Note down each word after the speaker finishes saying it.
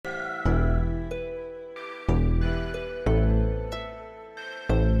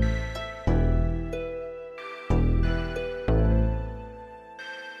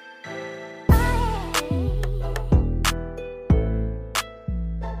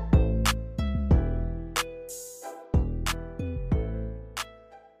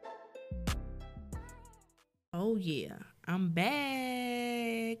Oh yeah, I'm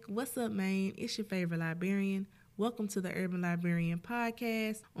back. What's up, man? It's your favorite librarian. Welcome to the Urban Librarian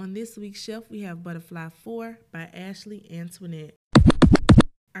Podcast. On this week's shelf, we have Butterfly 4 by Ashley Antoinette.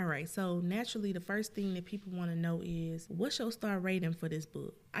 All right, so naturally, the first thing that people want to know is, what's your star rating for this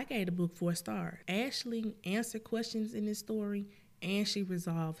book? I gave the book 4 stars. Ashley answered questions in this story, and she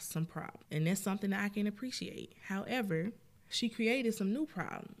resolved some problems, and that's something that I can appreciate. However, she created some new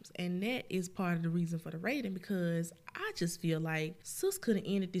problems, and that is part of the reason for the rating, because I just feel like Sis could have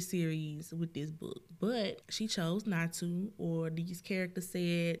ended this series with this book, but she chose not to, or these characters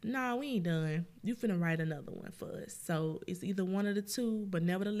said, nah, we ain't done. You finna write another one for us. So it's either one of the two, but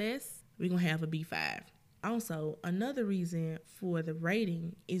nevertheless, we're gonna have a B5. Also, another reason for the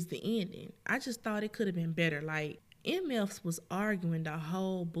rating is the ending. I just thought it could have been better. Like, MF was arguing the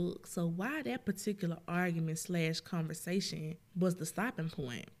whole book, so why that particular argument / conversation was the stopping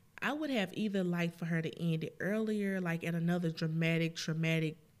point? I would have either liked for her to end it earlier, like at another dramatic,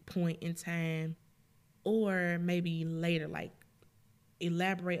 traumatic point in time, or maybe later, like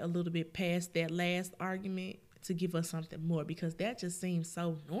elaborate a little bit past that last argument to give us something more, because that just seems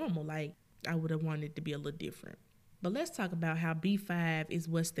so normal. Like, I would have wanted it to be a little different. But let's talk about how B5 is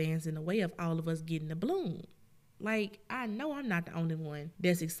what stands in the way of all of us getting the bloom. Like, I know I'm not the only one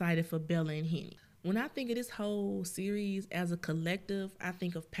that's excited for Bella and Henny. When I think of this whole series as a collective, I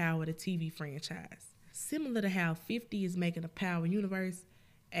think of Power, the TV franchise. Similar to how 50 is making a Power universe,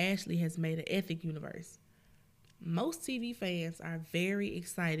 Ashley has made an Ethic universe. Most TV fans are very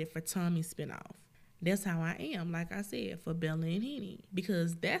excited for Tommy's spinoff. That's how I am, like I said, for Bella and Henny,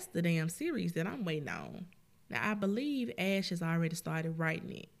 because that's the damn series that I'm waiting on. Now, I believe Ash has already started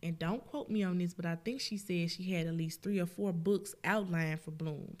writing it. And don't quote me on this, but I think she said she had at least 3 or 4 books outlined for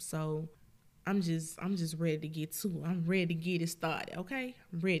Bloom. So I'm just ready to get to it. I'm ready to get it started, okay?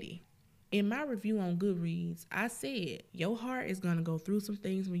 I'm ready. In my review on Goodreads, I said, your heart is going to go through some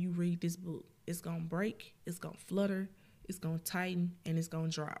things when you read this book. It's going to break, it's going to flutter, it's going to tighten, and it's going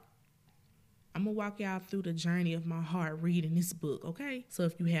to drop. I'm going to walk y'all through the journey of my heart reading this book, okay? So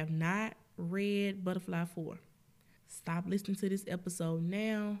if you have not read Butterfly 4, stop listening to this episode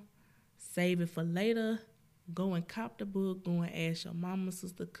now. Save it for later. Go and cop the book. Go and ask your mama,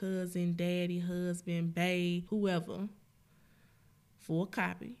 sister, cousin, daddy, husband, babe, whoever for a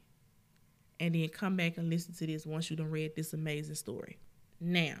copy. And then come back and listen to this once you done read this amazing story.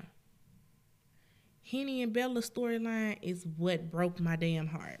 Now, Henny and Bella's storyline is what broke my damn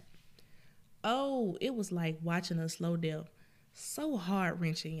heart. Oh, it was like watching a slow death. So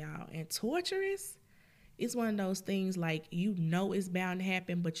heart-wrenching, y'all, and torturous. It's one of those things like, you know it's bound to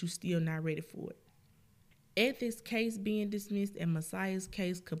happen, but you still not ready for it. Ethic's case being dismissed and Messiah's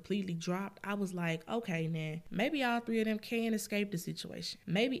case completely dropped, I was like, okay, now, maybe all 3 of them can escape the situation.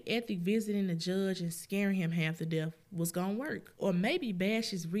 Maybe Ethic visiting the judge and scaring him half to death was gonna work. Or maybe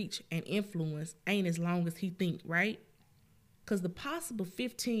Bash's reach and influence ain't as long as he think, right? Because the possible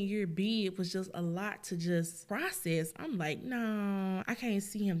 15-year bid was just a lot to just process. I'm like, no, I can't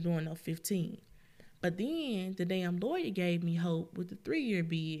see him doing no 15. But then the damn lawyer gave me hope with the 3-year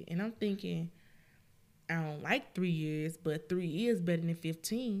bid. And I'm thinking, I don't like 3 years, but 3 years better than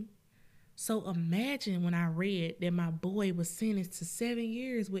 15. So imagine when I read that my boy was sentenced to 7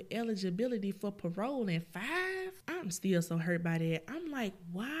 years with eligibility for parole in 5. I'm still so hurt by that. I'm like,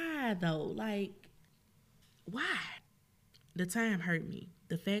 why though? Like, why? The time hurt me.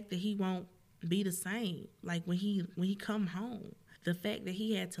 The fact that he won't be the same, like when he come home. The fact that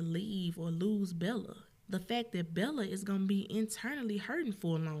he had to leave or lose Bella. The fact that Bella is going to be internally hurting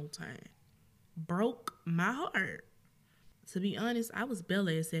for a long time. Broke my heart. To be honest, I was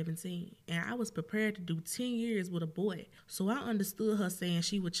Bella at 17, and I was prepared to do 10 years with a boy. So I understood her saying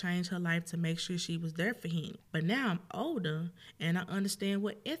she would change her life to make sure she was there for him. But now I'm older, and I understand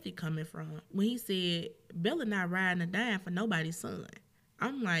where Ethic coming from. When he said, Bella not riding or dying for nobody's son.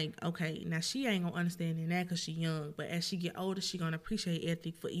 I'm like, okay, now she ain't gonna understand it now because she young, but as she get older, she gonna appreciate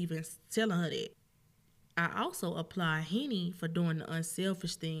Ethic for even telling her that. I also applaud Henny for doing the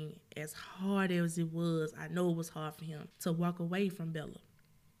unselfish thing. As hard as it was, I know it was hard for him to walk away from Bella.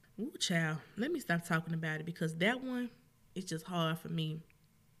 Ooh, child, let me stop talking about it, because that one, it's just hard for me.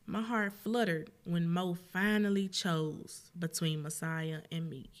 My heart fluttered when Mo finally chose between Messiah and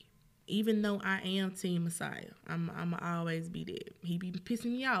me. Even though I am Team Messiah, I'm always be there. He be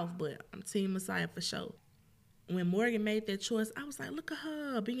pissing me off, but I'm Team Messiah for sure. When Morgan made that choice, I was like, look at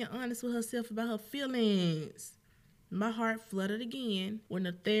her being honest with herself about her feelings. My heart fluttered again when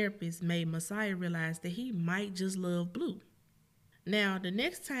the therapist made Messiah realize that he might just love Blue. Now, the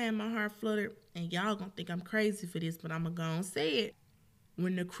next time my heart fluttered, and y'all gonna think I'm crazy for this, but I'm gonna go and say it.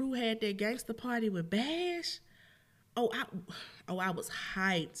 When the crew had that gangster party with Bash, Oh, I was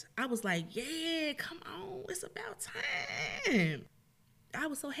hyped. I was like, yeah, come on, it's about time. I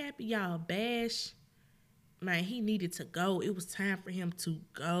was so happy, y'all. Bash, man, he needed to go. It was time for him to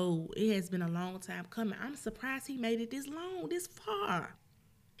go. It has been a long time coming. I'm surprised he made it this long, this far.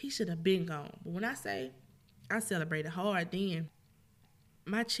 He should have been gone. But when I say I celebrated hard then,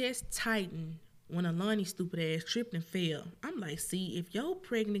 my chest tightened when Alani stupid ass tripped and fell. I'm like, see, if your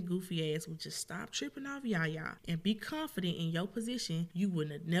pregnant goofy ass would just stop tripping off Yaya and be confident in your position, you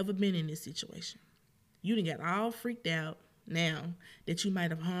wouldn't have never been in this situation. You done got all freaked out now that you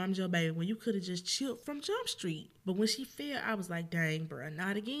might have harmed your baby when you could have just chilled from Jump Street. But when she fell, I was like, dang, bruh,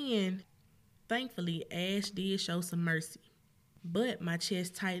 not again. Thankfully, Ash did show some mercy. But my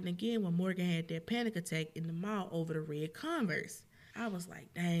chest tightened again when Morgan had that panic attack in the mall over the red Converse. I was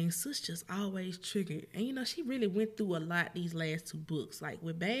like, dang, sis just always triggered. And you know, she really went through a lot these last two books. Like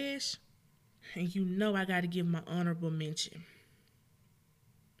with Bash, and you know I gotta give my honorable mention.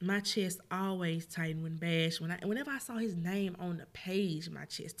 My chest always tightened when Bash, whenever I saw his name on the page, my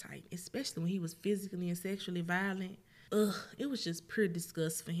chest tightened. Especially when he was physically and sexually violent. It was just pure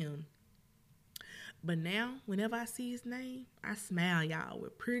disgust for him. But now, whenever I see his name, I smile, y'all,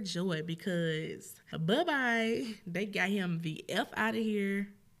 with pure joy because bye-bye. They got him the F out of here.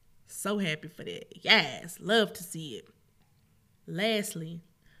 So happy for that. Yes, love to see it. Lastly,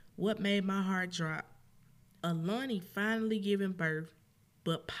 what made my heart drop? Alani finally giving birth,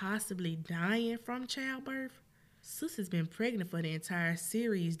 but possibly dying from childbirth. Sis has been pregnant for the entire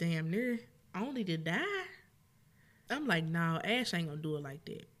series, damn near, only to die. I'm like, nah, Ash ain't gonna do it like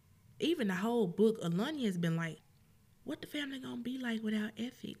that. Even the whole book, Alani has been like, what the family gonna be like without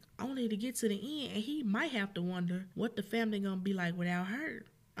Effie? Only to get to the end, and he might have to wonder what the family gonna be like without her.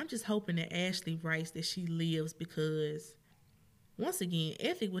 I'm just hoping that Ashley writes that she lives because, once again,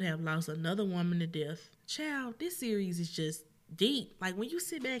 Effie would have lost another woman to death. Child, this series is just deep. Like, when you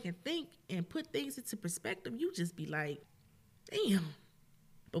sit back and think and put things into perspective, you just be like, damn.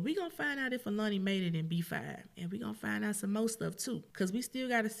 But we gonna find out if Alani made it in B5. And we gonna find out some more stuff too. Because we still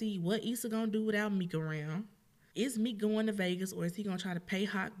gotta see what Issa gonna do without Meek around. Is Meek going to Vegas or is he gonna try to pay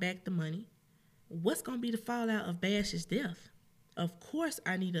Hawk back the money? What's gonna be the fallout of Bash's death? Of course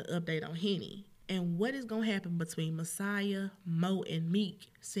I need an update on Henny. And what is gonna happen between Messiah, Mo, and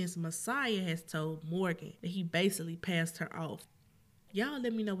Meek since Messiah has told Morgan that he basically passed her off. Y'all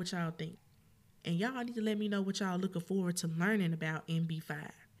let me know what y'all think. And y'all need to let me know what y'all looking forward to learning about in B5.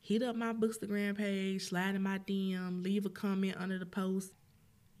 Hit up my Bookstagram page, slide in my DM, leave a comment under the post.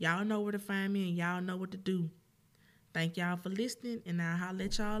 Y'all know where to find me and y'all know what to do. Thank y'all for listening, and I'll holler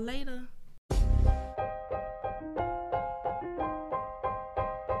at y'all later.